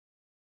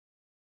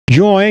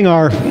Enjoying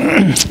our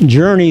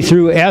journey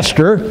through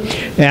Esther,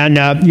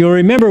 and you'll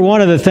remember one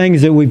of the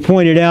things that we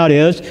pointed out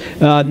is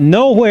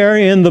nowhere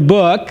in the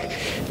book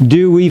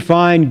do we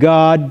find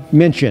God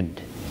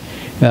mentioned.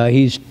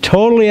 He's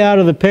totally out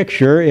of the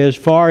picture as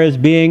far as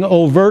being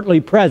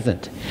overtly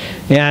present.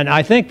 And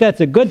I think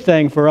that's a good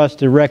thing for us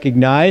to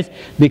recognize,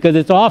 because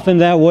it's often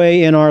that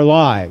way in our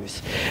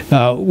lives.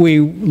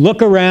 We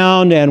look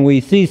around and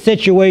we see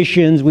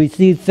situations, we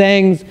see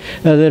things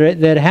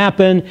that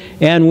happen,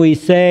 and we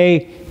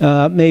say,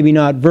 maybe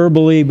not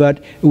verbally,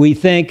 but we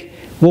think,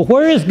 well,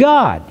 where is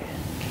God?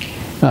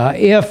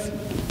 If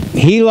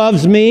He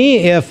loves me,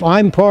 if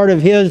I'm part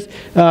of His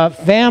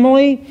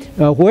family,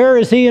 where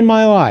is He in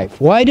my life?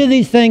 Why do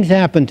these things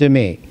happen to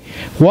me?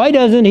 Why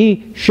doesn't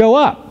He show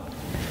up?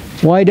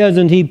 Why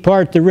doesn't He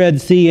part the Red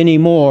Sea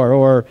anymore,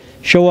 or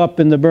show up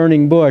in the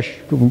burning bush,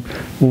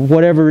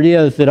 whatever it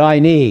is that I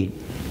need?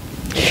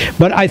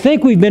 But I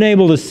think we've been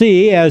able to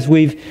see, as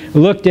we've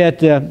looked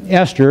at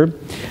Esther,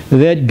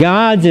 that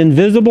God's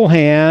invisible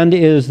hand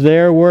is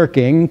there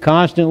working,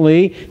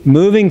 constantly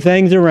moving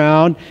things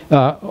around,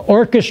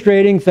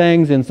 orchestrating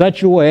things in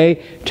such a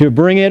way to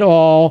bring it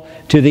all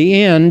to the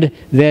end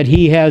that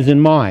He has in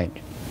mind.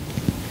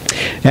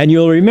 And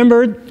you'll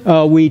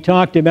remember we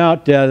talked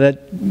about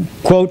that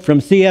quote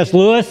from C.S.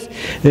 Lewis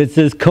that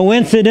says,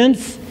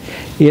 "Coincidence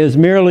is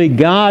merely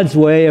God's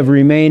way of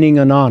remaining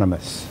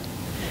anonymous."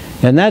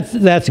 And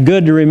that's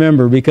good to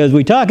remember, because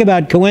we talk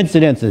about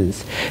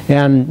coincidences,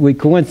 and we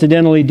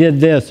coincidentally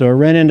did this or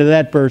ran into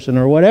that person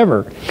or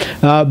whatever.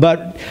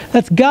 But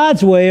that's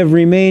God's way of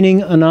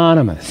remaining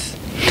anonymous.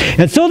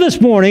 And so this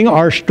morning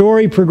our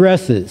story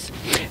progresses.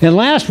 And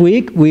last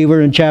week we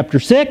were in chapter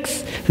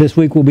 6. This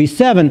week will be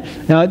 7.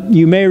 Now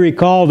you may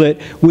recall that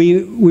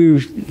we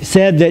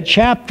said that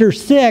chapter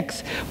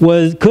 6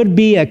 could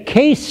be a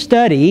case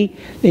study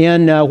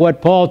in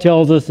what Paul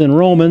tells us in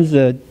Romans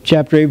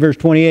chapter 8 verse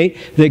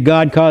 28, that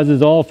God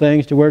causes all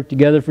things to work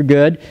together for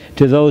good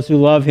to those who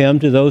love Him,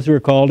 to those who are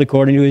called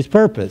according to His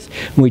purpose.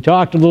 And we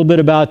talked a little bit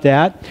about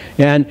that,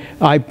 and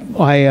I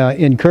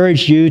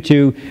encouraged you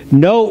to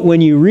note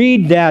when you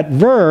read that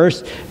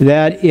verse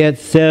that it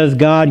says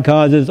God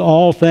causes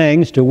all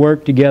things to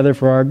work together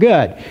for our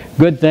good.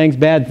 Good things,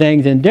 bad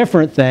things, and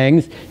different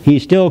things, He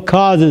still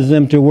causes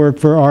them to work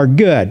for our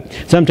good.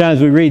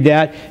 Sometimes we read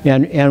that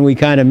and we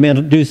kind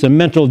of do some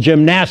mental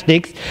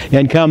gymnastics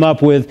and come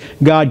up with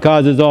God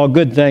causes all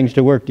good things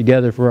to work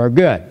together for our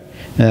good.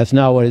 And that's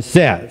not what it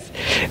says.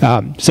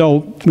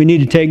 So we need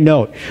to take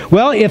note.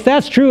 Well, if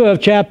that's true of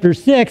chapter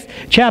 6,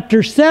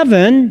 chapter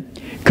 7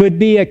 could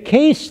be a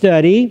case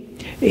study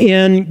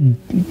in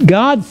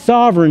God's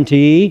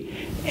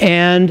sovereignty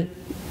and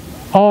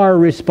our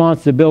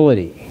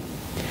responsibility.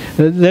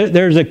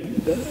 There's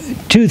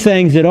two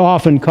things that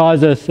often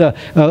cause us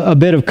a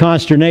bit of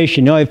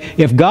consternation. You know,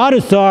 if God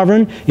is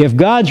sovereign, if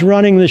God's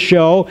running the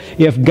show,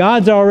 if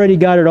God's already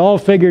got it all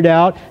figured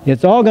out,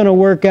 it's all going to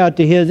work out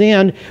to His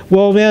end,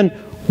 well then,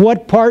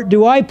 what part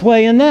do I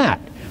play in that?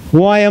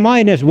 Why am I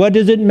in this? What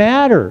does it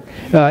matter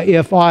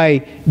if I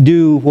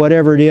do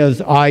whatever it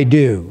is I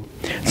do?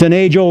 It's an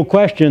age-old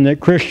question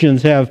that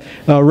Christians have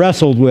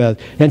wrestled with.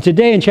 And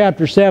today in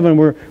chapter 7,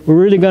 we're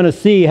really going to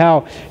see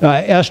how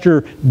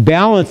Esther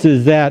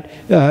balances that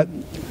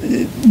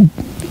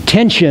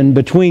tension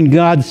between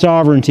God's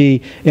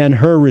sovereignty and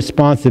her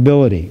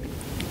responsibility.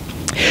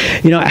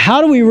 You know, how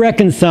do we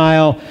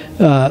reconcile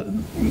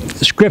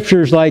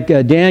scriptures like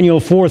Daniel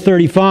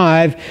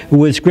 4:35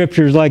 with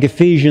scriptures like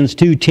Ephesians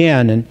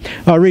 2:10? And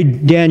I'll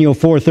read Daniel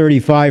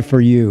 4:35 for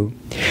you.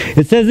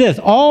 It says this: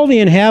 "All the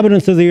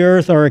inhabitants of the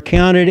earth are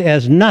accounted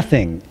as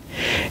nothing,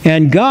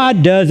 and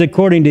God does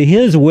according to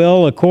His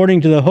will,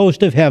 according to the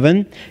host of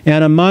heaven,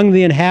 and among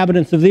the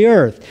inhabitants of the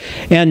earth.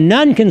 And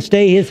none can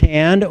stay His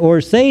hand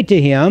or say to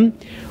Him,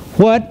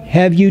 'What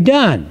have you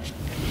done?'"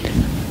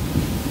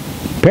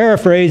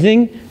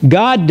 Paraphrasing,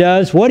 God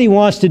does what He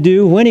wants to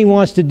do, when He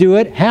wants to do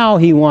it, how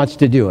He wants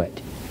to do it.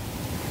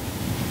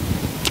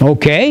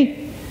 Okay?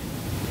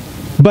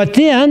 But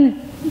then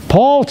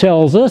Paul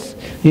tells us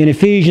in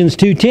Ephesians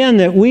 2:10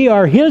 that we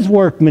are His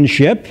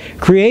workmanship,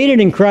 created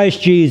in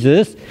Christ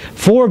Jesus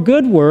for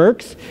good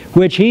works,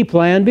 which He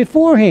planned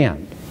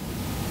beforehand.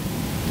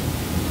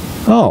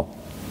 Oh,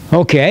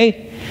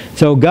 okay.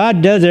 So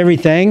God does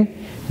everything,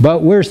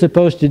 but we're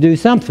supposed to do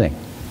something.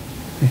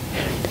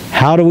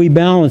 How do we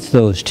balance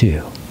those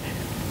two?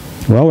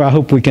 Well, I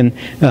hope we can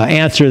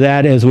answer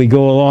that as we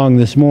go along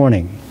this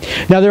morning.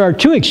 Now, there are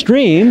two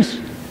extremes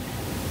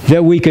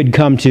that we could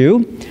come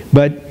to,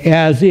 but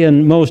as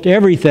in most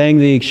everything,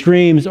 the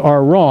extremes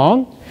are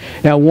wrong.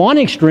 Now, one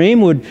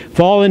extreme would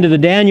fall into the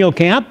Daniel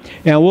camp,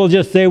 and we'll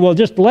just say, well,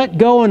 just let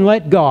go and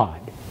let God.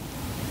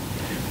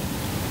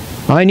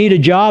 I need a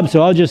job,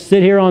 so I'll just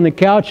sit here on the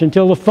couch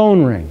until the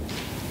phone rings.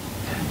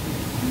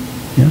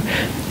 Yeah.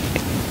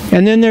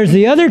 And then there's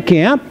the other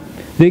camp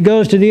that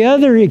goes to the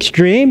other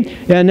extreme,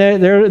 and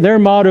their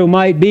motto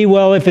might be,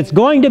 well, if it's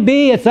going to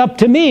be, it's up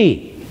to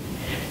me.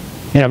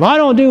 And if I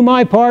don't do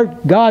my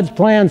part, God's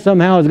plan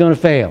somehow is going to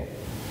fail.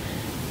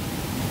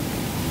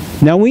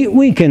 Now,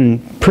 we can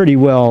pretty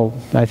well,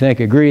 I think,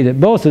 agree that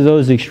both of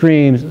those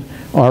extremes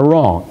are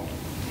wrong.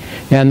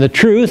 And the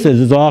truth, as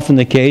is often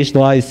the case,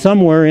 lies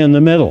somewhere in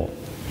the middle.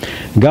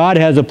 God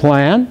has a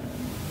plan,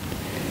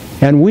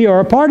 and we are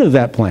a part of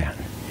that plan.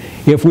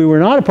 If we were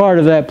not a part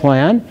of that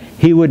plan,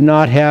 He would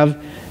not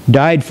have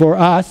died for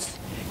us.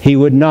 He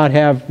would not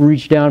have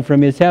reached down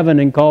from His heaven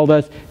and called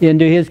us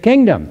into His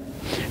kingdom.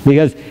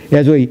 Because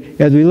as we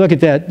look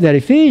at that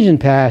Ephesians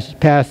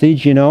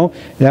passage, you know,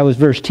 that was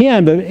verse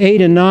 10, but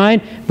 8 and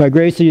 9, by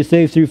grace are you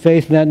saved through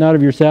faith, and that not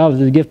of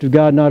yourselves, is a gift of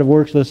God, not of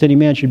works, lest any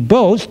man should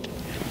boast.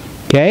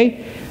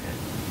 Okay?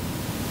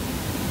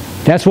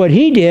 That's what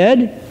He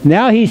did.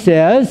 Now He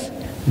says,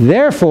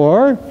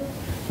 therefore,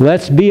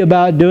 let's be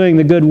about doing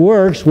the good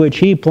works which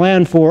He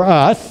planned for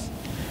us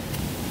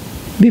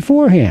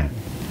beforehand.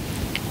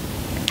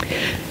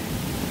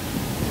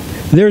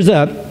 There's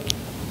a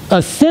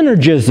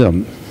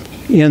synergism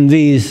in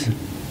these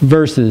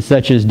verses,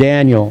 such as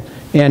Daniel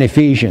and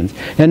Ephesians.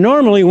 And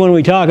normally when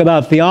we talk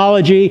about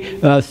theology,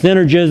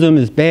 synergism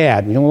is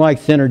bad. We don't like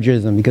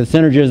synergism, because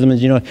synergism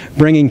is, you know,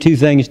 bringing two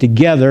things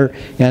together,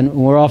 and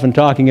we're often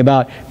talking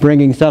about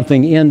bringing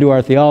something into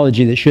our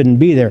theology that shouldn't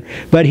be there.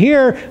 But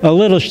here, a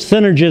little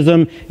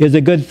synergism is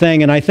a good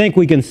thing, and I think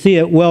we can see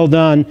it well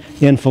done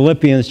in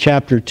Philippians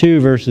chapter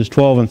 2, verses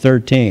 12 and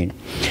 13.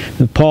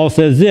 Paul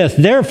says this,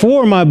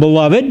 therefore, my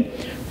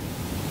beloved.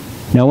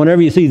 Now,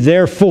 whenever you see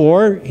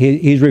therefore,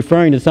 he's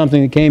referring to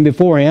something that came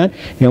beforehand.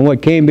 And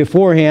what came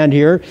beforehand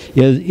here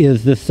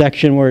is this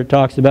section where it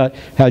talks about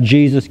how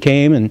Jesus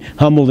came and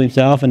humbled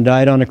Himself and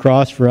died on the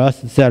cross for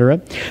us,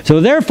 etc.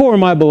 So therefore,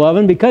 my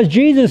beloved, because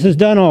Jesus has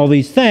done all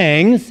these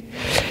things,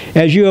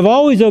 as you have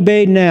always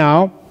obeyed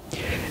now,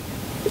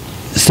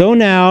 so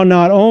now,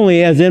 not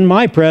only as in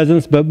my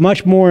presence, but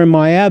much more in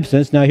my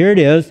absence, now here it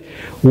is,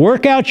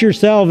 work out your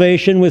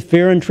salvation with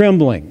fear and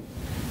trembling.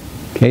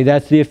 Okay,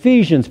 that's the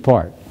Ephesians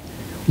part.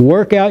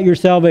 Work out your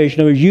salvation.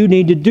 In other words, you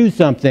need to do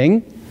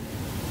something.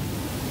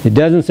 It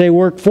doesn't say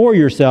work for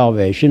your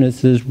salvation. It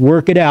says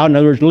work it out. In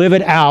other words, live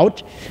it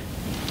out.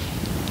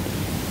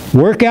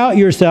 Work out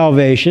your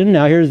salvation.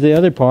 Now here's the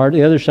other part,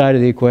 the other side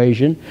of the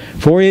equation.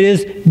 For it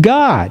is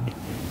God.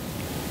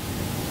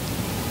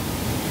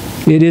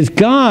 It is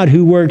God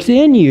who works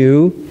in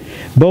you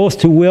both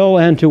to will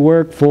and to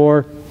work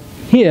for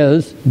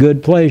His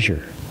good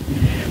pleasure.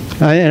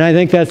 And I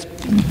think that's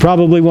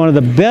probably one of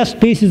the best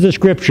pieces of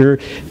Scripture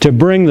to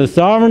bring the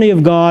sovereignty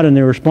of God and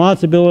the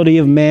responsibility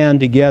of man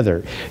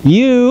together.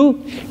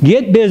 You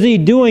get busy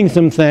doing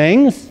some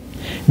things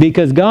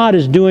because God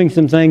is doing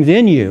some things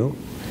in you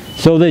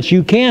so that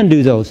you can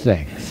do those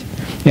things.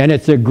 And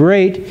it's a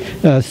great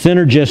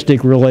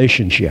synergistic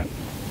relationship.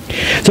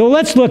 So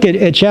let's look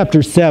at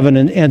chapter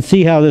 7 and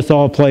see how this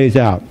all plays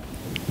out.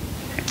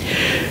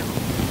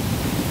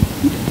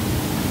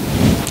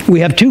 We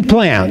have two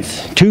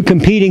plans, two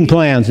competing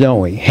plans, don't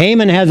we?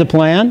 Haman has a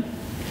plan,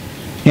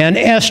 and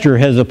Esther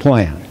has a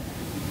plan.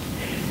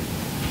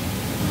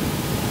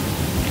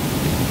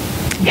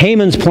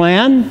 Haman's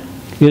plan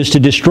is to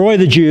destroy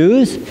the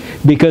Jews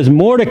because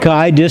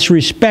Mordecai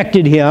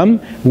disrespected him,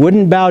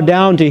 wouldn't bow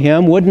down to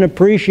him, wouldn't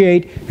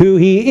appreciate who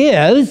he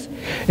is,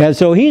 and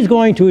so he's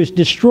going to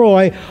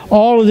destroy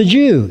all of the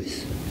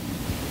Jews.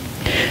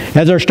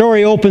 As our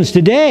story opens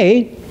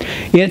today,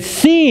 it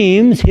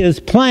seems his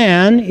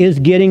plan is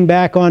getting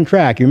back on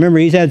track. You remember,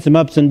 he's had some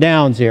ups and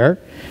downs here.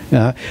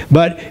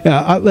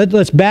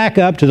 Let's back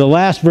up to the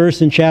last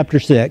verse in chapter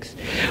 6.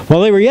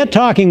 While they were yet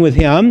talking with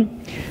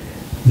him,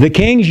 the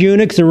king's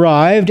eunuchs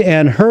arrived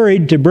and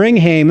hurried to bring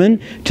Haman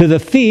to the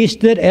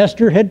feast that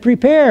Esther had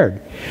prepared.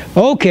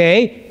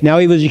 Okay, now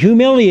he was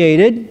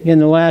humiliated in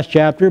the last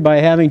chapter by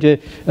having to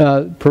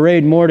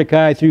parade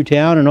Mordecai through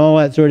town and all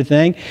that sort of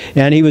thing.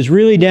 And he was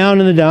really down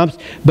in the dumps.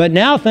 But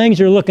now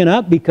things are looking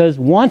up because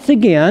once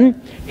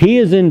again, he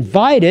is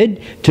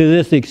invited to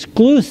this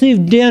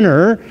exclusive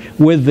dinner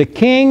with the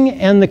king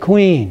and the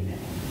queen.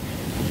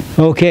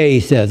 Okay, he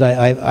says,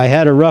 I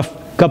had a rough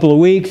couple of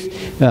weeks.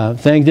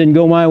 Things didn't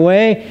go my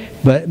way,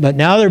 but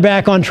now they're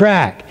back on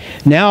track.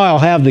 Now I'll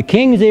have the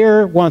king's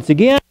ear once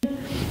again,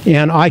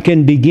 and I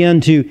can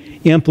begin to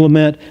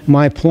implement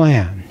my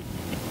plan.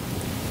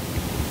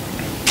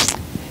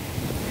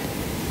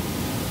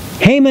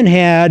 Haman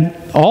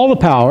had all the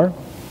power,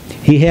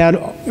 he had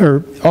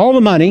all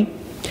the money,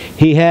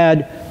 he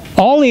had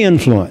all the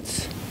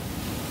influence.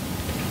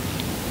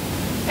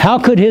 How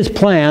could his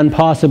plan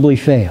possibly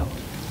fail?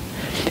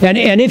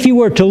 And if you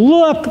were to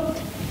look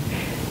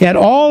at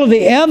all of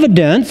the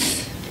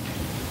evidence,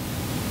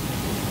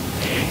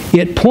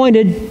 it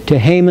pointed to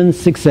Haman's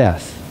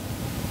success.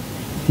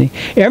 See?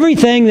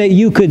 Everything that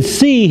you could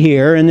see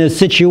here in this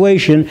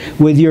situation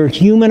with your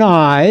human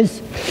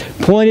eyes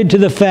pointed to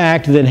the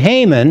fact that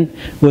Haman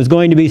was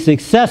going to be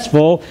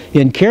successful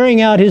in carrying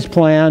out his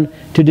plan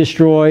to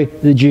destroy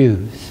the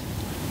Jews.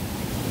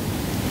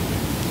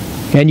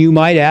 And you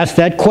might ask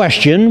that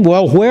question,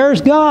 well,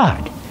 where's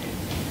God?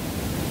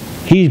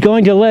 He's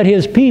going to let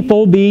His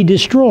people be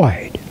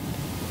destroyed.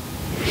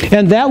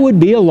 And that would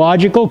be a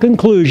logical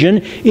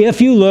conclusion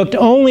if you looked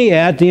only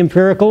at the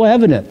empirical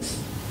evidence.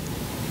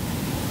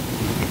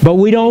 But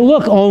we don't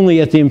look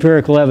only at the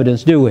empirical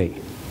evidence, do we?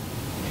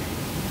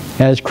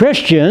 As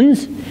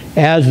Christians,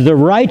 as the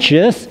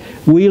righteous,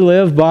 we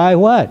live by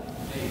what?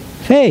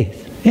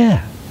 Faith.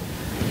 Yeah.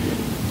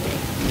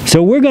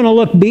 So we're going to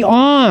look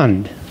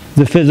beyond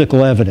the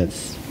physical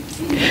evidence.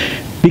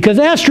 Because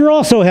Esther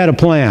also had a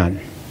plan.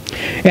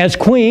 As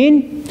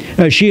queen,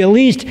 she at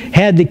least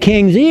had the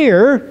king's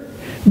ear,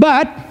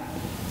 but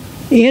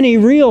any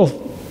real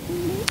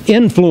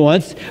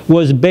influence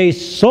was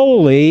based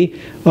solely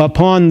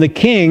upon the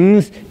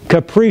king's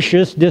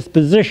capricious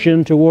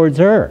disposition towards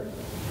her.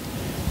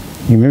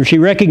 You remember she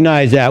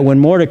recognized that when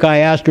Mordecai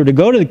asked her to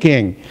go to the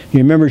king. You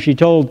remember she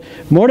told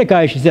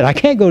Mordecai, she said, I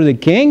can't go to the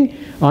king.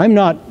 I'm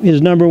not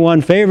his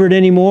 #1 favorite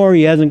anymore.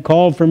 He hasn't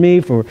called for me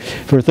for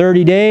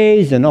 30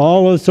 days and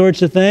all those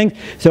sorts of things.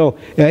 So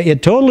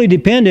it totally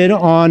depended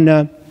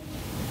on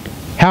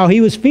how he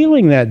was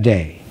feeling that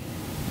day.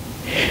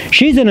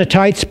 She's in a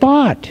tight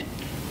spot.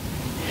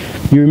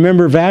 You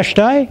remember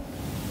Vashti?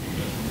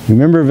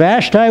 Remember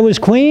Vashti was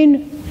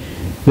queen?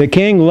 The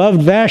king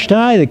loved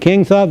Vashti. The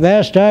king thought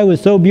Vashti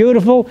was so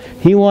beautiful.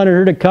 He wanted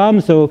her to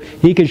come so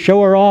he could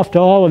show her off to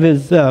all of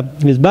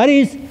his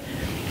buddies.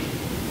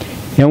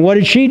 And what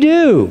did she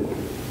do?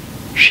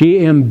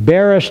 She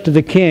embarrassed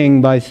the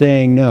king by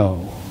saying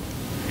no.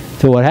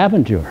 So what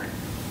happened to her?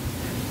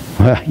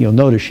 Well, you'll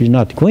notice she's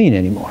not the queen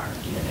anymore.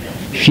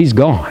 She's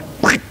gone.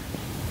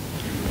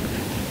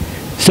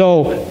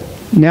 So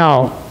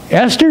now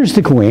Esther's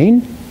the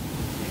queen,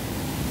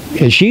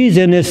 and she's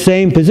in this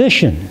same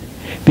position.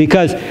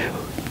 Because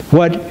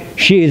what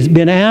she has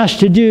been asked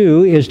to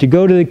do is to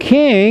go to the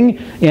king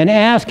and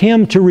ask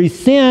him to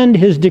rescind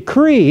his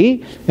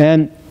decree.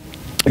 And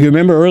you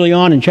remember early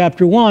on in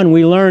chapter 1,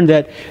 we learned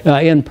that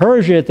in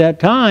Persia at that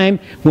time,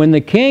 when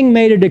the king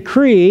made a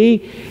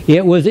decree,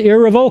 it was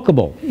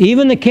irrevocable.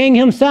 Even the king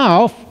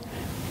himself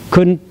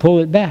couldn't pull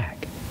it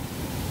back.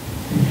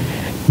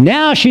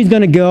 Now she's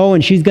going to go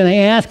and she's going to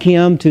ask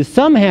him to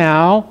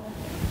somehow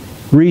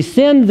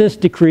rescind this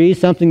decree,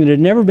 something that had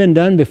never been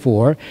done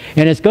before,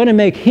 and it's going to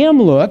make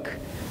him look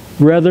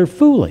rather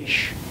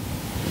foolish.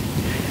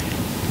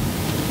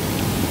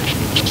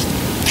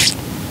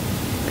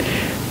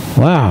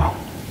 Wow.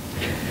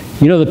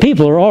 You know, the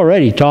people are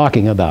already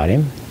talking about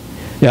him.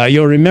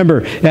 You'll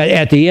remember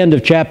at the end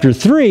of chapter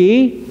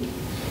 3,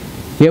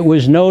 it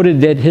was noted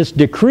that his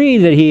decree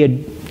that he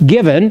had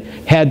given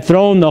had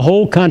thrown the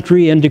whole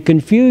country into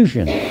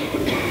confusion.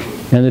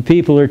 And the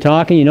people are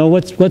talking, you know,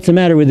 what's the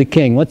matter with the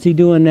king? What's he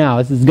doing now?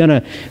 This is going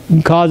to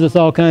cause us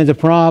all kinds of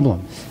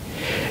problems.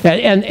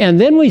 And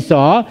then we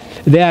saw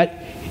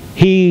that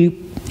he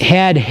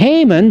had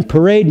Haman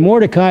parade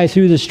Mordecai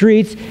through the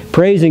streets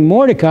praising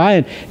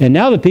Mordecai. And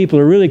now the people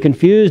are really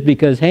confused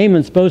because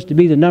Haman's supposed to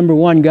be the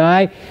 #1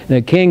 guy,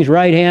 the king's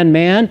right-hand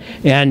man.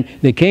 And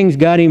the king's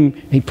got him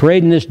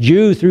parading this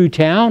Jew through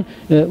town.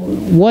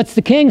 What's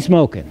the king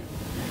smoking?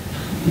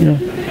 You know,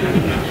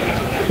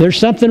 there's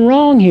something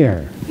wrong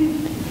here.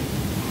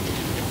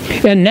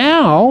 And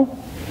now,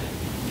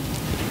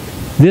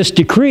 this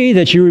decree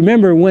that you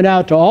remember went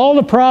out to all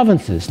the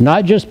provinces,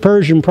 not just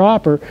Persian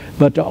proper,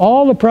 but to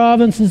all the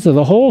provinces of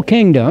the whole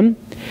kingdom.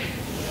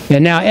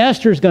 And now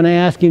Esther's going to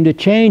ask him to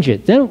change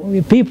it. Then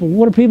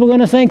what are people going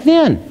to think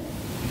then?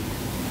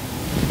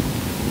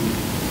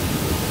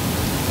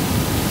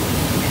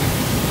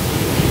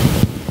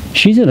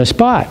 She's in a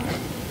spot.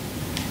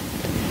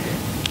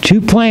 2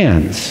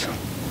 plans.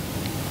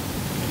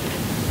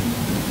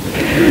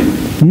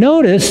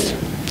 Notice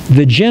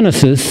the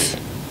genesis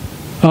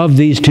of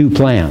these 2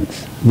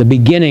 plans, the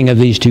beginning of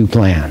these 2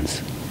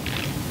 plans.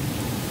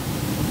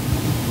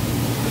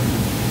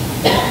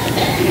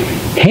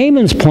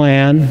 Haman's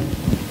plan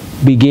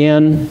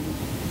began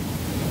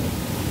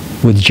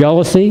with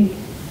jealousy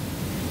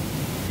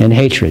and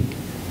hatred.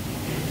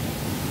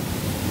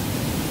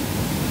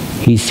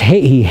 He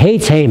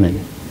hates Haman.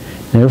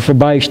 Therefore,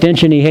 by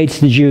extension, he hates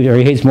the Jews, or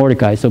he hates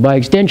Mordecai. So by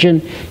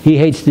extension, he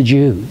hates the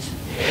Jews.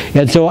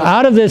 And so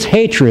out of this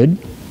hatred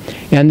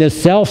and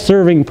this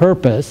self-serving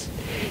purpose,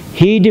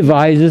 he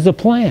devises a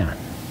plan.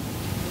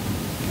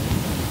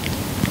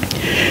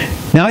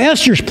 Now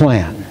Esther's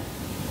plan.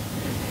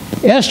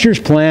 Esther's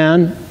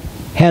plan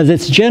has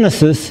its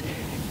genesis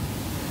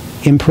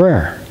in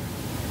prayer.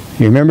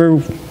 You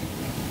remember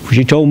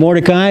she told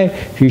Mordecai,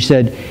 she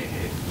said,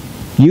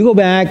 you go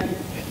back,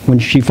 when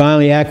she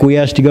finally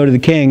acquiesced to go to the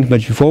king,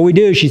 but before we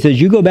do, she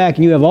says, you go back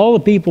and you have all the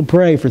people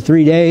pray for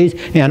 3 days,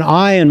 and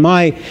I and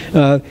my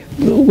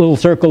little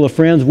circle of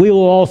friends, we will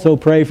also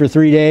pray for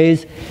 3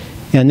 days,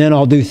 and then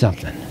I'll do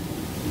something.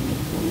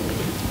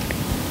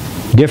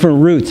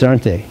 Different roots,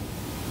 aren't they?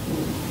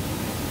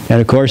 And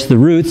of course, the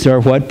roots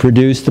are what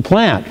produce the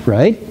plant,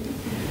 right?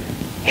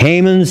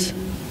 Haman's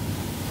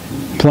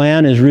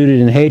plan is rooted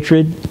in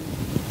hatred.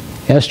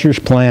 Esther's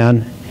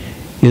plan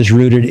is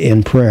rooted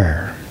in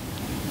prayer.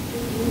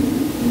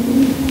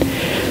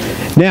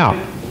 Now,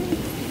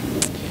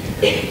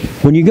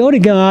 when you go to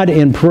God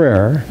in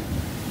prayer,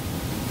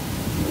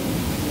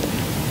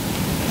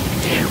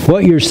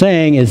 what you're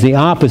saying is the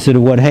opposite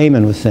of what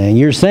Haman was saying.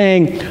 You're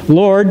saying,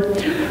 Lord,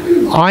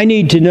 I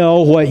need to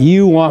know what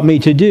you want me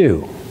to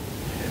do.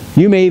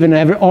 You may even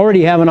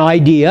already have an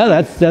idea.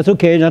 That's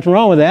okay. Nothing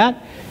wrong with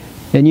that.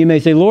 And you may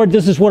say, Lord,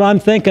 this is what I'm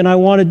thinking I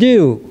want to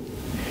do.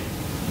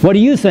 What do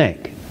you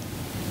think?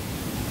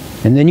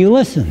 And then you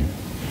listen.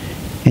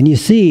 And you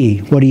see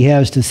what he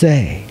has to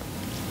say.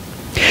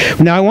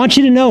 Now, I want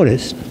you to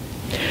notice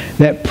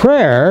that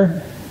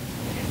prayer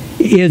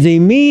is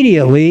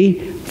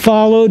immediately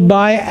followed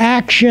by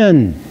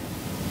action.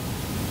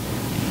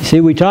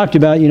 See, we talked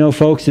about,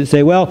 folks that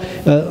say, well,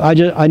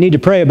 I need to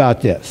pray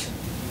about this.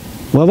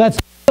 Well, that's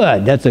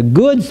good. That's a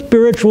good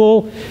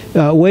spiritual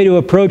way to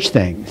approach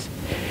things.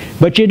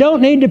 But you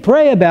don't need to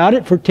pray about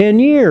it for 10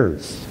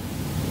 years.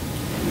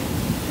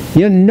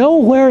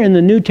 Nowhere in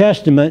the New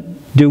Testament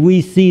do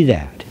we see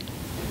that.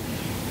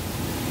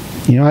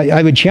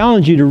 I would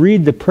challenge you to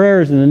read the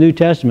prayers in the New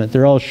Testament.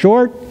 They're all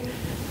short,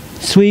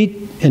 sweet,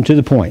 and to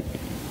the point.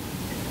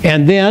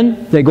 And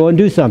then they go and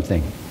do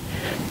something.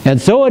 And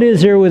so it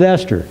is here with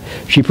Esther.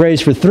 She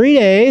prays for 3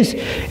 days,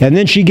 and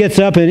then she gets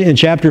up in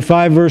chapter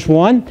 5, verse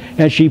 1,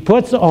 and she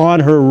puts on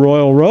her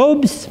royal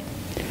robes,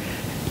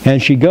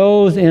 and she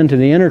goes into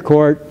the inner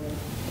court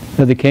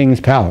of the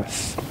king's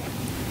palace.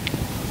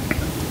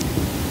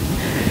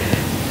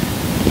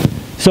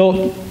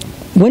 So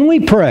when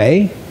we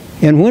pray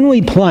and when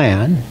we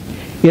plan,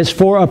 it's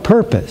for a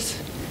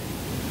purpose.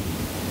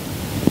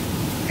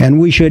 And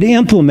we should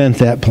implement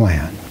that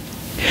plan.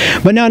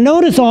 But now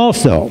notice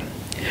also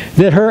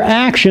that her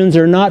actions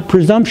are not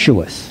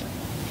presumptuous.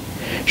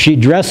 She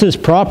dresses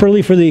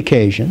properly for the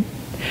occasion.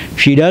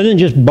 She doesn't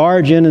just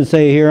barge in and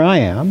say, here I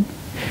am.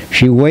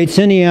 She waits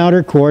in the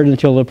outer court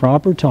until the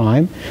proper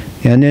time,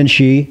 and then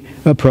she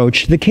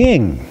approached the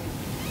king.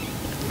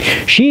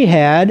 She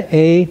had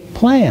a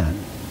plan,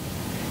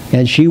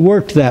 and she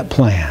worked that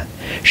plan.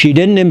 She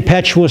didn't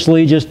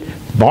impetuously just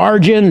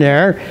barge in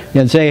there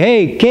and say,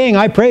 hey, king,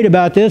 I prayed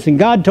about this, and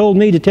God told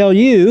me to tell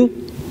you.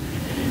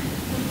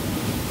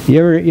 You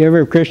ever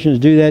have Christians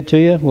do that to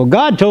you? Well,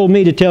 God told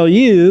me to tell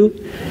you.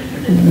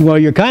 Well,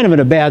 you're kind of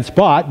in a bad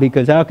spot,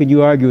 because how could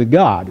you argue with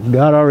God?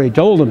 God already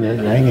told him this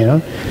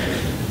thing,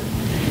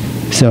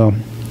 So,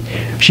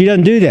 she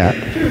doesn't do that.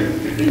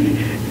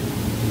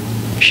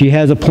 She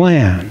has a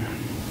plan.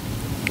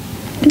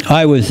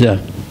 I was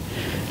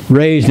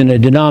raised in a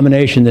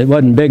denomination that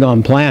wasn't big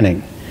on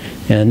planning.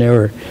 And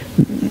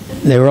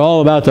they were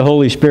all about the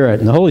Holy Spirit.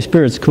 And the Holy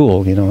Spirit's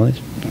cool, It's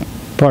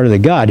part of the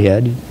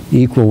Godhead,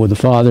 equal with the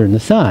Father and the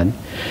Son.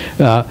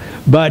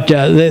 But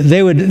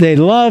they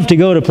love to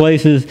go to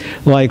places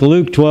like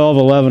Luke 12,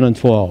 11, and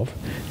 12.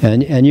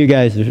 And you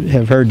guys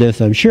have heard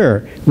this, I'm sure,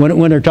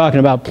 when they're talking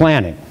about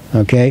planning.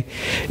 Okay?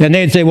 And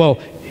they'd say, well,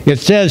 it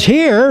says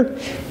here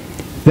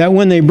that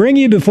when they bring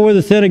you before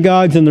the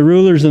synagogues and the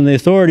rulers and the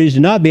authorities,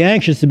 do not be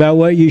anxious about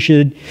what you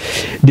should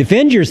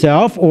defend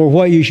yourself or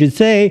what you should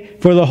say,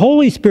 for the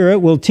Holy Spirit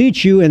will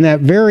teach you in that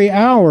very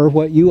hour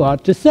what you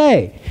ought to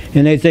say.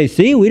 And they'd say,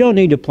 see, we don't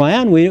need to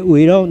plan.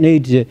 We don't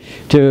need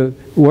to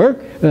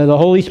work. The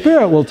Holy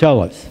Spirit will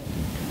tell us.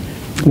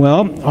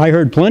 Well, I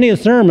heard plenty of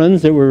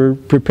sermons that were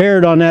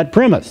prepared on that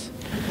premise.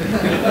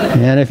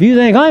 And if you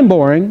think I'm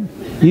boring,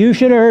 you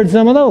should have heard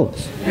some of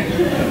those.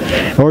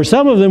 Or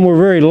some of them were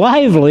very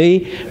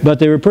lively, but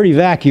they were pretty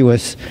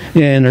vacuous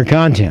in their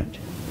content.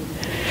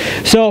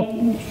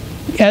 So,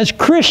 as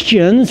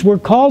Christians, we're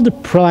called to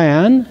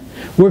plan,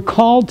 we're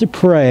called to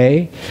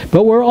pray,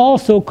 but we're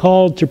also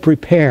called to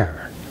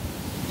prepare.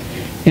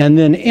 And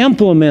then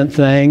implement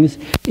things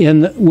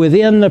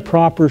within the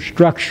proper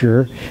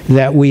structure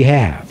that we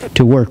have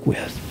to work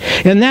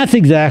with. And that's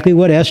exactly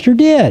what Esther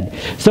did.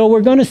 So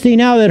we're going to see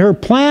now that her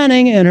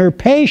planning and her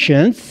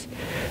patience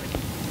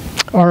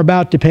are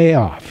about to pay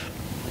off.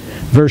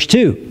 Verse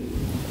 2.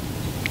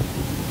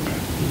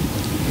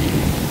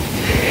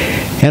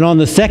 And on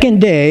the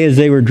second day, as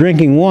they were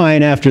drinking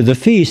wine after the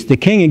feast, the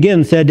king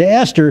again said to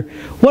Esther,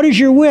 what is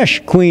your wish,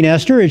 Queen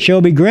Esther? It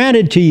shall be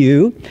granted to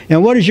you.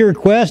 And what is your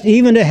request?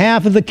 Even to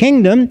half of the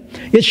kingdom,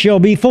 it shall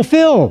be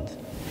fulfilled.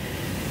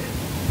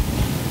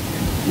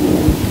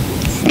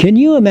 Can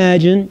you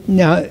imagine?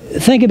 Now,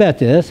 think about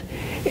this.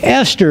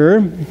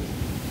 Esther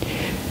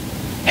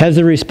has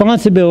the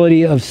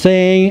responsibility of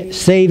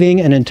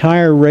saving an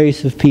entire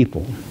race of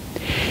people.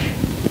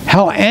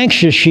 How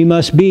anxious she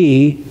must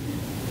be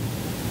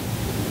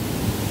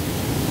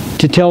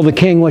to tell the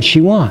king what she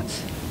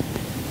wants.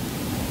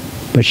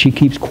 But she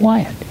keeps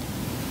quiet.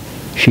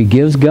 She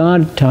gives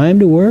God time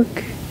to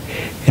work.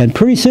 And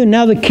pretty soon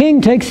now the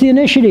king takes the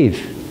initiative.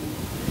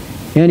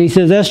 And he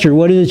says, Esther,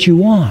 what is it you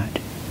want?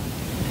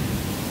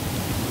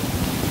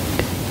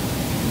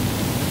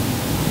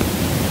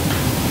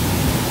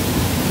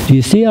 Do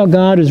you see how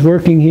God is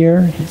working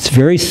here? It's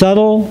very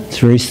subtle, it's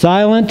very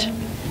silent,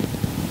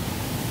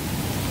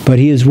 but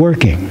he is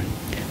working.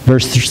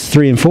 Verse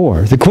 3 and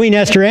 4. The Queen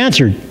Esther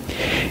answered,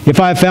 If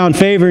I have found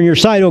favor in your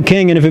sight, O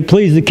king, and if it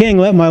please the king,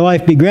 let my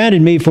life be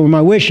granted me for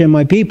my wish and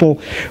my people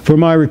for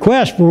my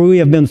request, for we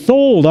have been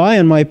sold, I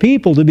and my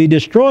people, to be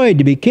destroyed,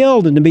 to be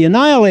killed, and to be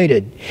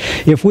annihilated.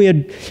 If we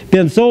had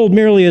been sold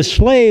merely as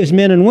slaves,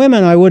 men and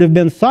women, I would have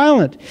been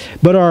silent.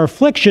 But our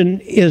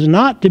affliction is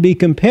not to be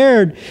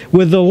compared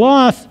with the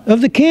loss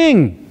of the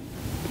king.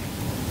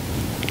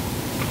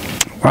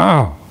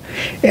 Wow.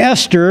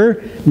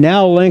 Esther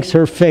now links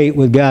her fate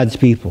with God's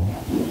people.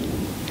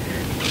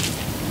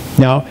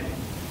 Now,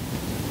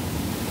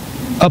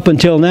 up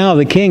until now,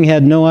 the king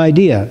had no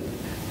idea.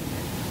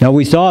 Now,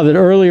 we saw that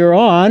earlier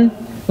on,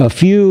 a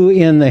few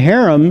in the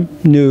harem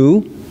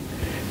knew,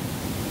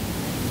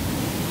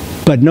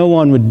 but no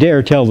one would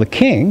dare tell the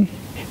king,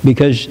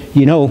 because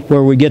you know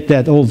where we get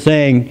that old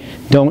saying,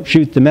 don't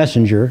shoot the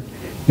messenger.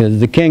 Because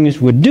the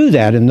kings would do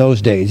that in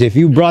those days. If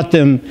you brought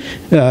them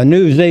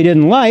news they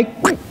didn't like,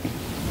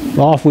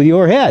 off with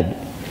your head.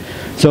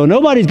 So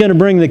nobody's going to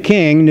bring the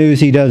king news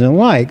he doesn't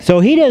like. So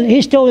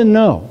he still didn't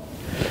know.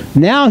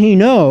 Now he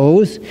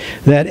knows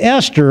that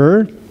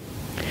Esther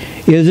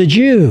is a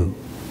Jew.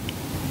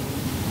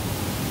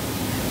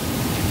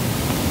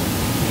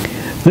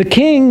 The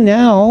king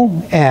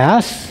now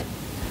asks,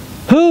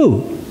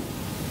 who?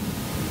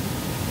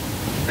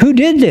 Who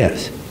did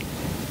this?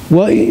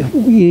 Well,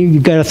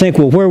 you've got to think,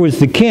 well, where was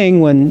the king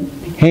when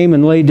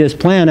Haman laid this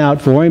plan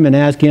out for him and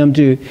asked him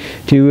to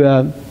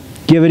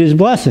give it his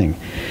blessing?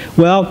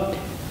 Well,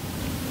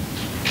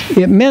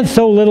 it meant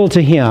so little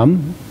to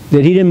him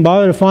that he didn't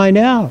bother to find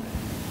out.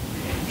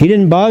 He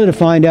didn't bother to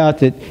find out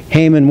that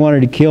Haman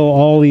wanted to kill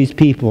all these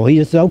people. He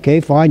just said,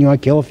 okay, fine, you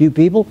want to kill a few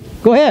people?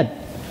 Go ahead.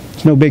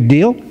 It's no big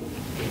deal.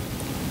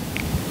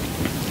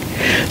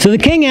 So the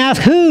king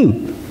asked,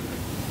 who?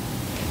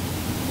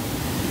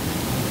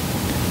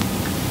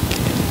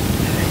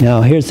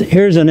 Now,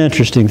 here's an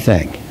interesting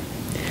thing.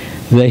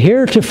 The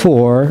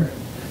heretofore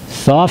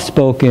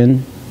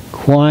soft-spoken,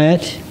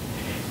 quiet,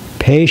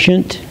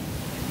 patient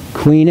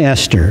Queen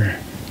Esther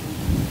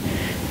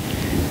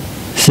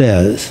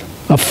says,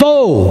 a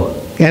foe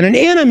and an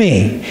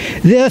enemy,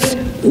 this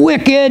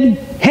wicked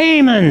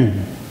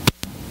Haman.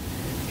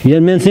 She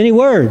didn't mince any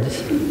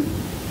words.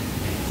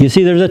 You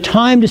see, there's a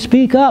time to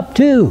speak up,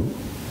 too.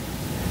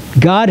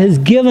 God has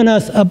given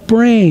us a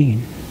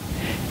brain,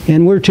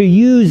 and we're to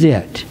use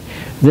it.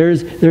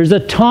 There's a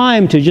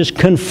time to just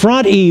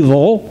confront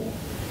evil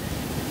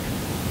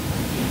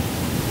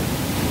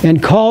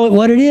and call it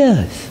what it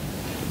is.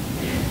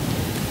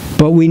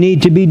 But we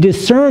need to be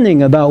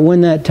discerning about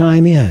when that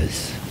time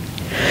is.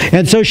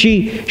 And so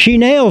she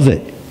nails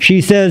it. She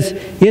says,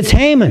 it's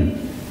Haman.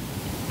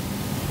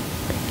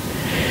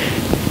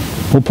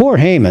 Well, poor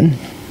Haman,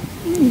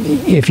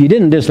 if you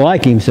didn't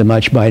dislike him so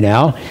much by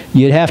now,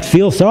 you'd have to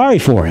feel sorry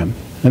for him.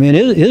 I mean,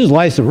 his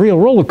life's a real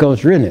roller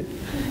coaster, isn't it?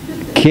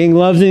 King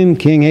loves him,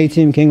 king hates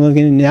him, king loves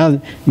him.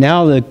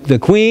 Now the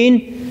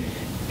queen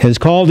has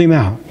called him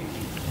out.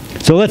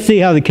 So let's see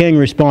how the king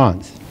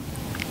responds.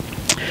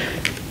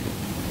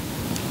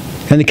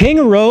 And the king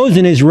arose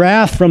in his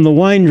wrath from the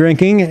wine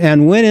drinking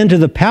and went into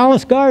the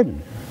palace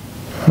garden.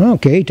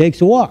 Okay, he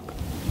takes a walk.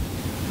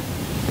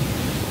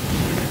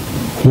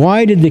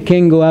 Why did the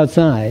king go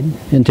outside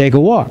and take a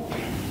walk?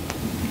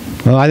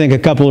 Well, I think a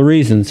couple of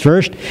reasons.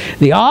 First,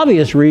 the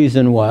obvious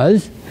reason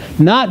was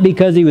not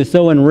because he was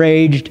so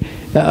enraged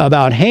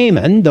about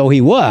Haman, though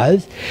he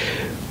was,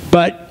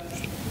 but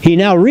he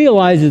now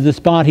realizes the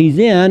spot he's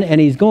in, and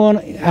he's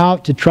going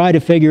out to try to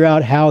figure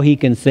out how he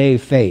can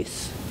save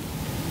face.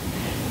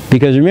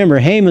 Because remember,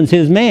 Haman's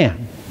his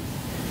man.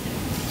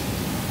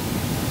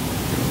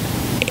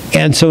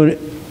 And so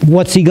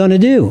what's he going to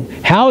do?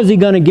 How is he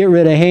going to get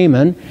rid of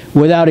Haman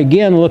without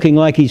again looking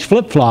like he's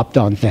flip-flopped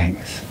on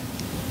things?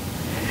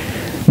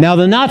 Now,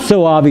 the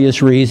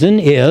not-so-obvious reason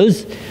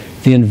is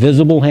the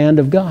invisible hand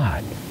of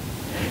God.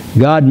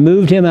 God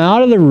moved him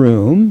out of the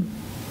room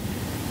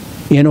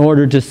in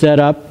order to set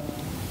up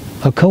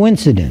a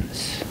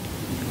coincidence.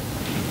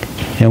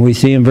 And we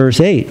see in verse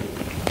 8.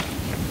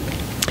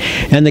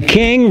 And the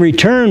king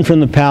returned from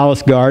the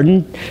palace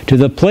garden to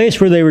the place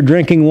where they were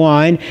drinking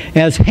wine,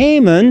 as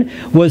Haman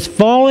was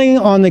falling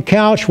on the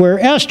couch where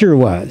Esther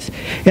was.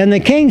 And the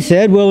king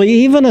said, will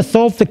he even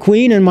assault the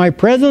queen in my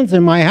presence,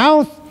 in my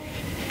house?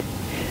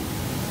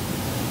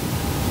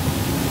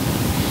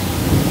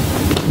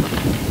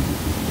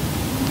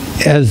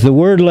 As the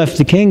word left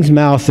the king's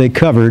mouth, they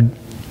covered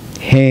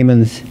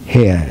Haman's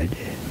head.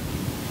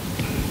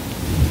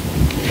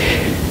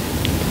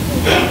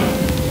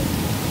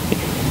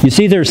 You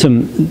see, there's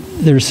some,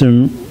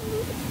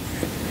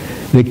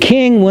 the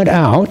king went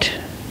out,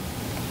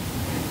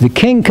 the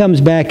king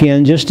comes back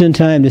in just in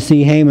time to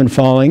see Haman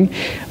falling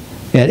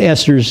in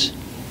Esther's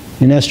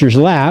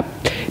lap,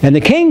 and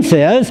the king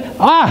says,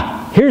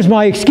 here's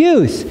my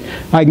excuse.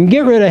 I can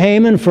get rid of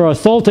Haman for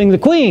assaulting the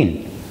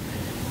queen.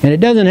 And it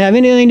doesn't have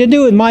anything to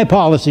do with my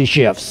policy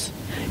shifts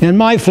and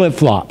my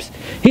flip-flops.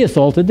 He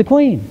assaulted the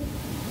queen.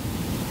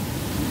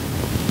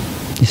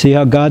 You see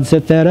how God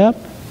set that up?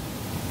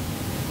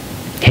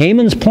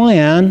 Haman's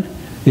plan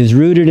is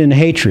rooted in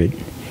hatred.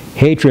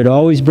 Hatred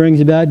always brings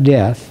about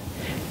death,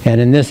 and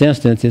in this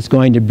instance, it's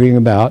going to bring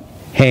about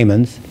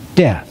Haman's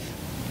death.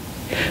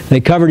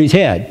 They covered his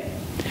head.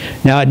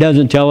 Now, it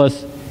doesn't tell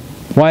us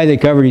why they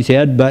covered his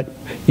head, but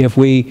if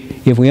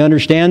we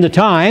understand the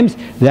times,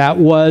 that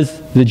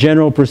was the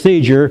general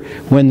procedure.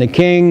 When the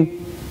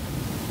king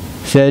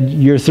said,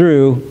 "You're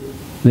through,"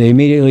 they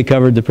immediately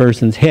covered the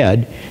person's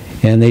head,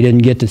 and they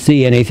didn't get to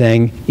see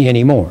anything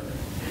anymore.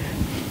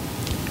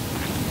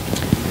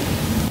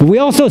 But we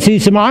also see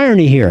some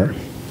irony here.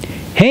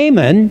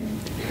 Haman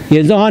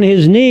is on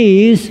his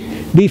knees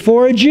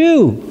before a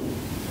Jew.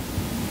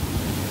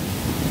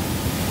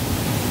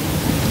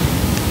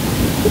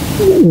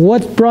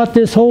 What brought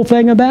this whole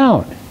thing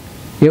about?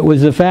 It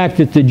was the fact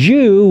that the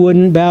Jew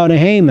wouldn't bow to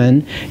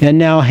Haman, and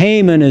now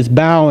Haman is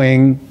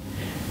bowing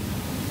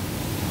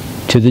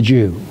to the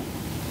Jew.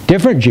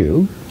 Different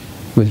Jew.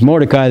 It was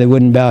Mordecai that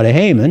wouldn't bow to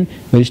Haman,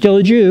 but he's still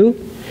a Jew.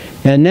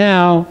 And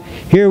now,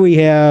 here we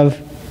have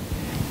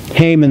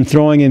Haman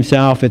throwing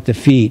himself at the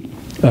feet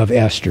of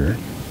Esther.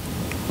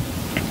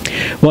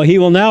 Well, he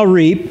will now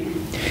reap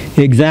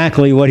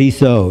exactly what he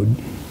sowed.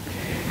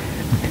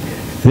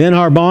 Then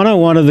Harbona,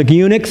 one of the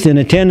eunuchs in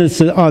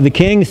attendance of the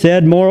king,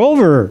 said,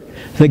 "Moreover,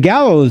 the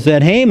gallows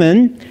that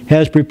Haman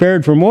has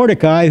prepared for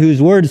Mordecai,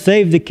 whose word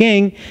saved the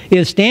king,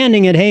 is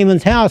standing at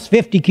Haman's house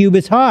 50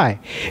 cubits high."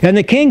 And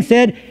the king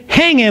said,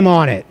 "Hang him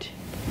on it."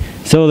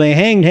 So they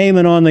hanged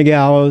Haman on the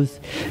gallows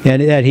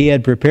that he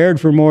had prepared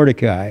for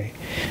Mordecai.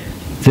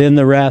 Then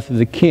the wrath of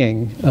the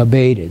king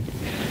abated.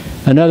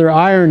 Another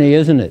irony,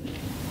 isn't it?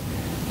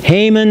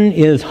 Haman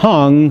is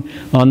hung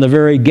on the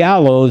very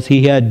gallows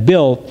he had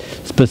built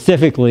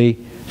specifically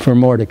for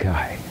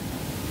Mordecai.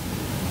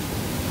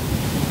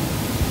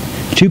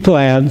 Two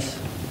plans,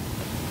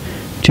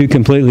 two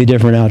completely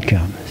different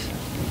outcomes.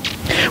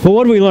 Well,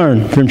 what do we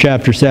learn from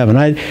chapter 7?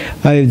 I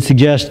would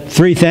suggest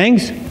three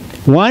things.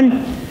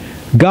 One,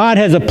 God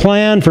has a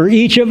plan for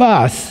each of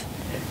us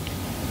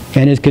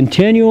and is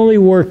continually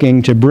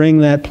working to bring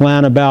that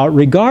plan about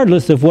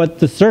regardless of what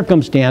the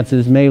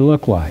circumstances may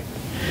look like.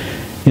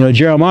 You know,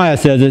 Jeremiah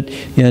says it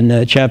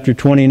in chapter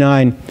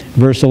 29,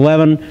 verse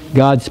 11,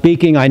 God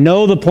speaking, "I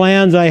know the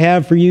plans I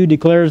have for you,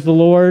 declares the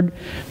Lord,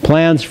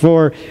 plans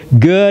for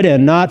good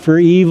and not for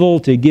evil,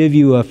 to give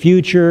you a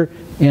future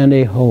and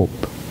a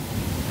hope."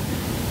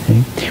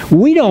 Okay?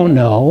 We don't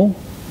know,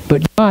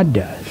 but God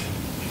does.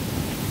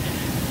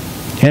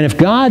 And if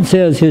God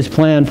says His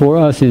plan for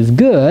us is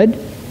good,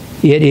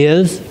 it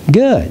is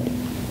good.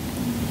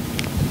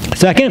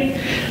 Second,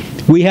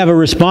 we have a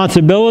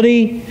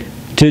responsibility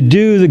to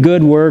do the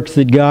good works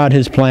that God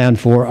has planned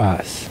for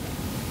us.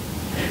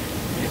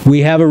 We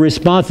have a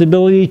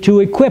responsibility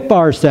to equip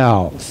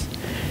ourselves.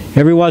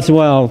 Every once in a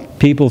while,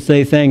 people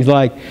say things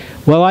like,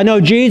 "Well, I know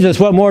Jesus,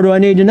 what more do I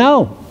need to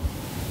know?"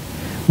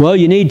 Well,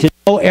 you need to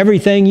know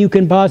everything you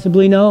can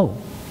possibly know.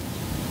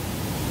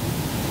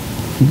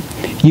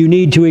 You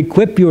need to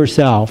equip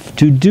yourself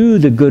to do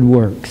the good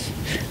works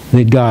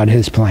that God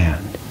has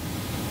planned.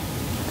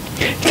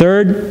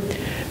 Third,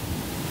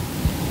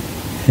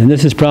 and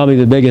this is probably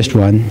the biggest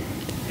one,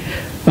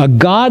 a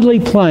godly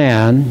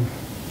plan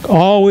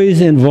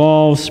always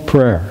involves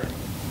prayer.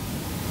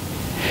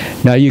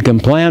 Now, you can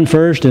plan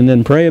first and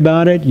then pray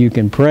about it. You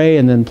can pray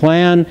and then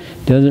plan.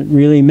 Doesn't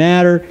really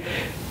matter.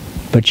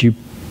 But you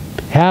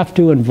have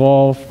to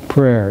involve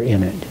prayer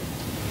in it.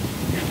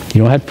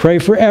 You don't have to pray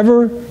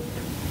forever.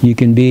 You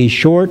can be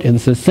short and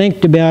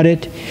succinct about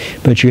it.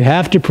 But you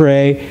have to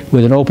pray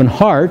with an open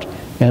heart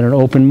and an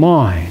open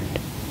mind.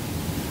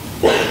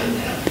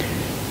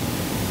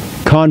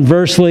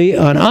 Conversely,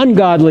 an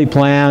ungodly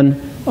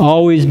plan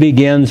always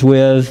begins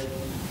with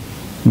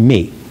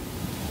me.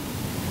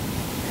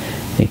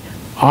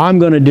 I'm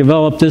going to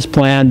develop this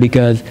plan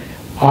because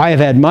I have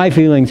had my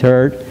feelings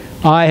hurt.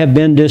 I have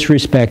been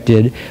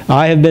disrespected.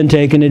 I have been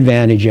taken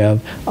advantage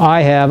of.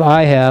 I have.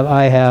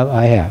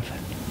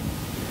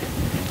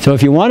 So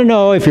if you want to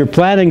know if you're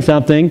planning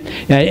something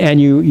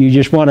and you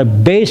just want a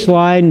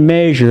baseline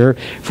measure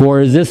for,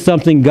 is this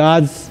something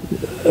God's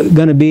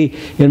going to be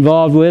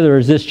involved with, or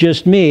is this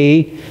just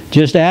me?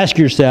 Just ask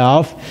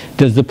yourself,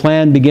 does the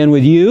plan begin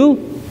with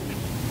you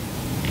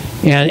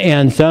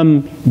and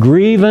some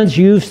grievance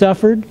you've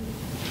suffered?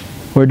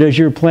 Or does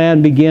your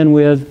plan begin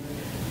with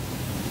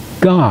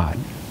God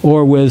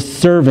or with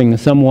serving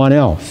someone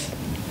else?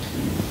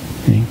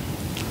 Okay.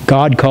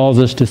 God calls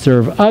us to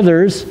serve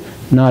others,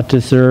 not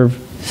to serve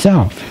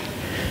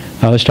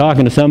self. I was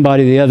talking to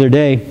somebody the other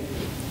day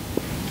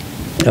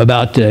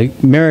about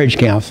marriage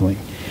counseling,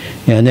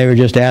 and they were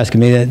just asking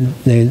me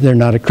that they're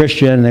not a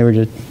Christian, and they were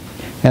just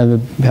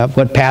have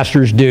what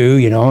pastors do,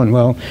 you know, and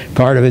well,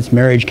 part of it's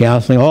marriage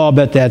counseling. Oh, I'll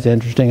bet that's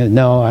interesting.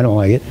 No, I don't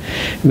like it.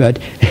 But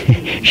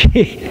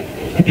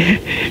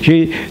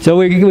so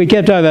we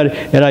kept talking about it,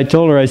 and I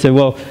told her, I said,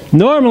 well,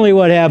 normally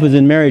what happens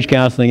in marriage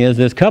counseling is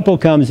this couple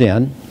comes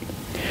in,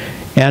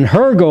 and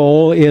her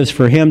goal is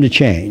for him to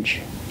change.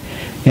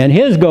 And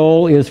his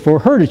goal is for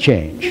her to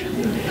change.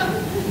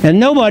 And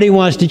nobody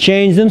wants to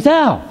change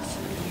themselves,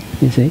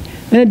 you see.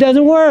 And it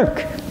doesn't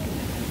work.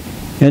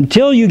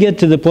 Until you get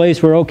to the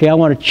place where, okay, I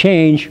want to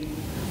change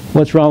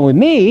what's wrong with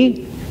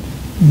me,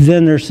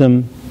 then there's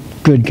some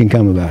good can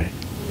come about it.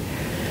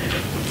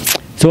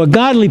 So a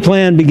godly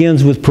plan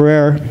begins with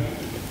prayer.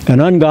 An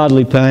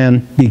ungodly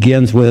plan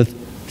begins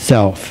with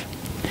self.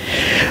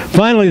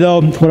 Finally,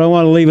 though, what I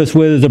want to leave us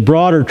with is a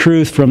broader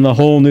truth from the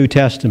whole New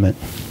Testament.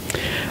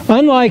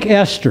 Unlike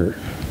Esther,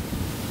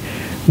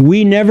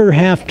 we never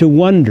have to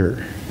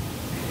wonder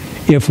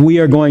if we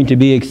are going to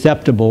be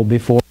acceptable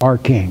before our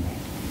king.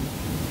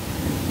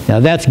 Now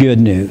that's good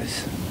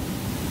news.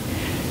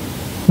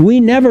 We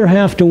never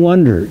have to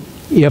wonder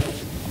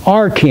if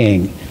our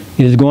king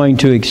is going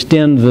to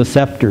extend the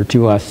scepter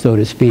to us, so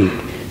to speak,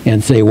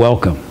 and say,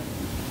 welcome.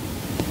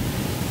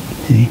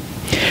 See?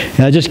 And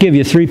I'll just give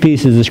you 3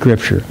 pieces of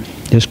scripture,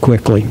 just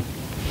quickly.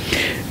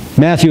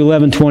 Matthew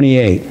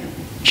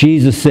 11:28,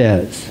 Jesus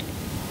says,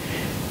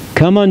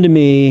 "Come unto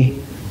me,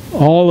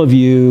 all of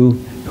you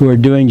who are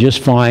doing just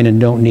fine and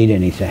don't need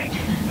anything."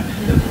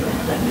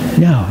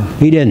 No,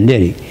 he didn't,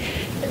 did he?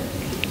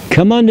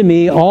 "Come unto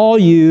me, all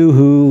you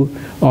who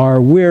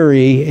are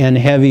weary and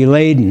heavy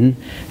laden,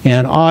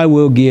 and I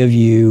will give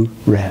you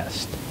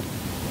rest."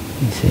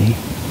 You see?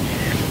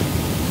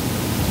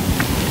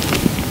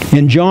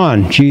 In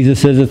John,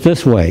 Jesus says it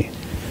this way,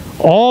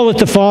 "All that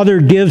the Father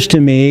gives to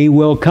me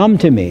will come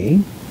to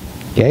me."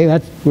 Okay,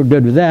 we're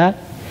good with that.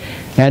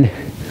 "And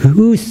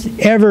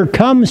whoever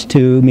comes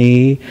to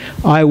me,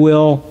 I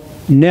will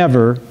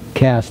never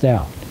cast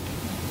out."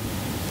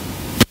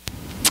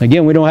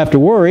 Again, we don't have to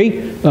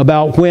worry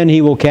about when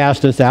he will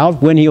cast us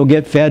out, when he'll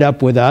get fed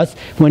up with us,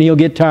 when he'll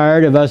get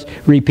tired of us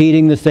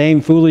repeating the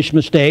same foolish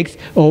mistakes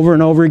over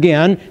and over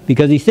again,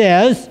 because he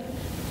says,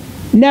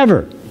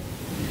 never.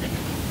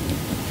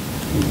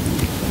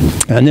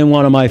 And then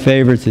one of my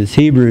favorites is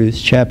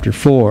Hebrews chapter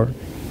 4,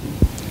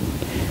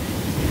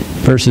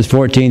 verses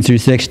 14 through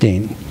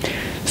 16.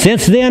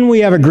 "Since then we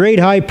have a great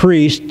high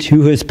priest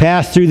who has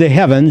passed through the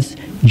heavens,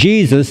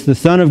 Jesus, the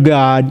Son of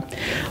God,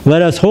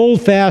 let us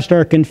hold fast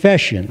our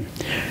confession."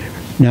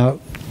 Now,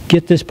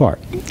 get this part.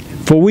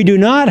 "For we do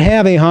not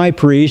have a high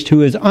priest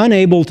who is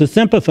unable to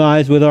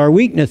sympathize with our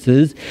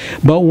weaknesses,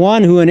 but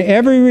one who in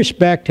every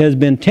respect has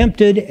been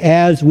tempted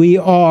as we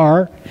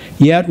are,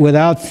 yet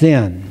without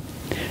sin."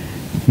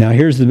 Now,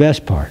 here's the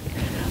best part.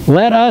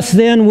 "Let us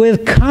then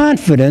with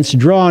confidence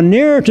draw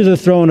near to the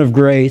throne of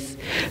grace,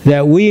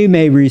 that we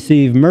may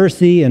receive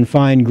mercy and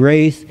find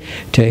grace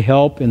to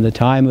help in the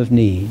time of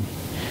need."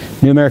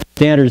 New American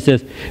Standard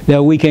says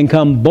that we can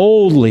come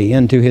boldly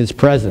into his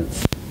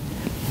presence.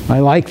 I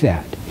like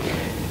that.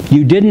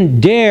 You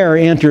didn't dare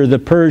enter the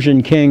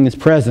Persian king's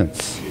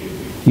presence.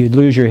 You'd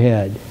lose your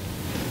head.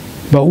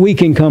 But we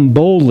can come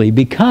boldly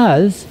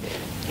because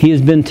he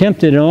has been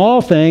tempted in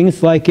all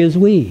things like as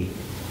we.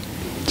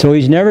 So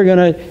he's never going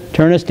to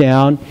turn us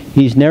down.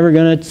 He's never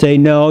going to say,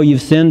 no,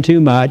 you've sinned too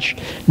much.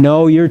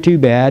 No, you're too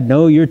bad.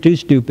 No, you're too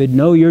stupid.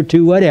 No, you're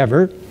too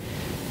whatever.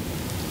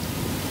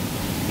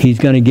 He's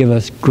going to give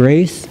us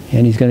grace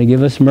and he's going to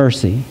give us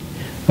mercy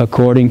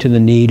according to the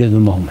need of the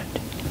moment.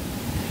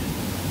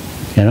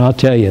 And I'll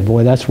tell you,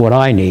 boy, that's what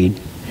I need.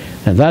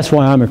 And that's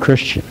why I'm a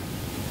Christian.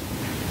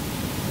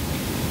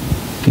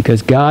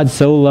 Because God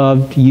so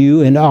loved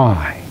you and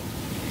I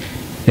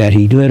that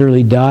he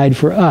literally died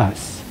for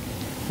us,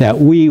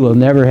 that we will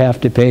never have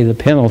to pay the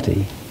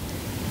penalty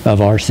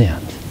of our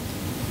sins.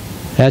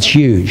 That's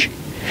huge.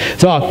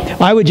 So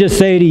I would just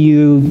say to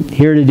you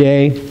here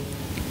today,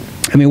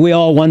 I mean, we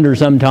all wonder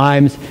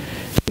sometimes,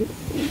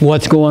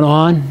 what's going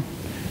on?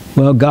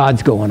 Well,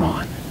 God's going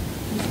on.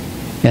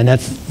 And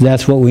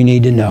that's what we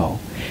need to know.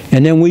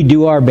 And then we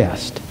do our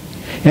best.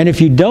 And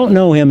if you don't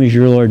know him as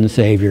your Lord and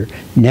Savior,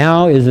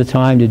 now is the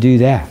time to do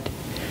that.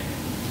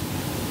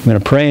 I'm going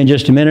to pray in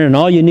just a minute, and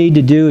all you need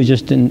to do is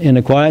just in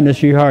the quietness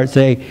of your heart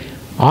say,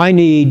 I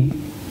need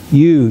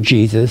you,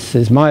 Jesus,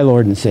 as my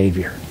Lord and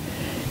Savior.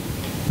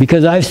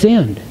 Because I've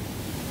sinned.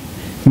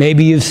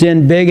 Maybe you've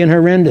sinned big and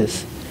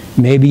horrendous.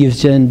 Maybe you've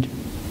sinned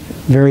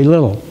very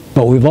little.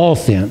 But we've all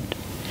sinned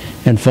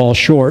and fall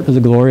short of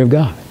the glory of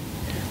God.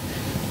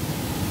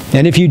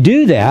 And if you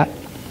do that,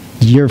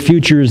 your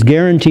future is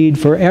guaranteed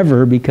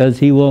forever because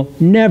he will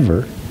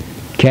never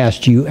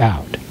cast you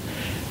out.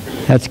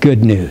 That's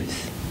good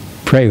news.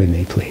 Pray with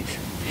me, please.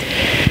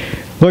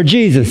 Lord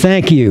Jesus,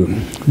 thank you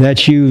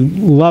that you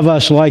love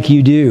us like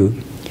you do.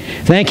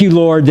 Thank you,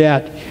 Lord,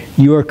 that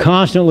you are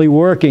constantly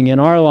working in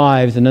our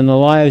lives and in the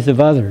lives of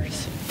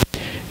others.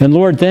 And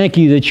Lord, thank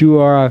you that you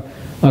are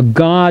a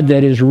God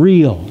that is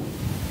real.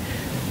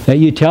 That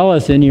you tell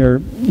us in your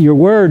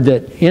word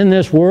that in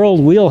this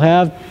world we'll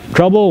have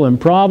trouble and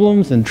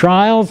problems and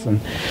trials and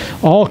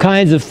all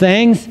kinds of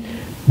things,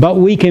 but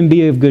we can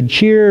be of good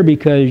cheer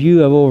because you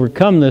have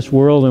overcome this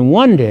world, and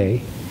one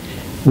day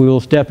we will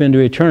step into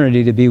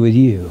eternity to be with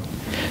you.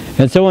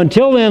 And so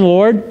until then,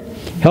 Lord,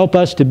 help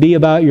us to be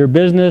about your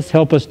business.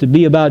 Help us to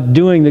be about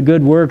doing the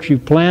good works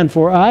you've planned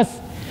for us.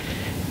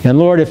 And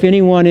Lord, if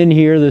anyone in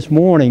here this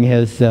morning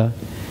has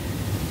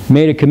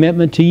made a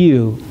commitment to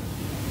you,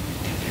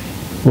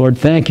 Lord,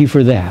 thank you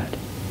for that.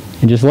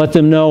 And just let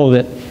them know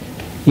that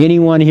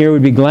anyone here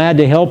would be glad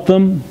to help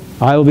them,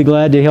 I will be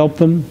glad to help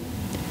them.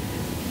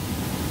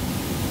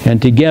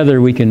 And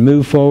together we can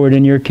move forward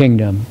in your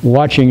kingdom,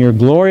 watching your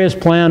glorious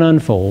plan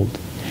unfold.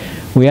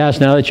 We ask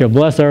now that you'll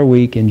bless our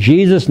week. In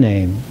Jesus'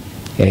 name,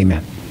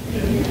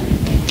 amen.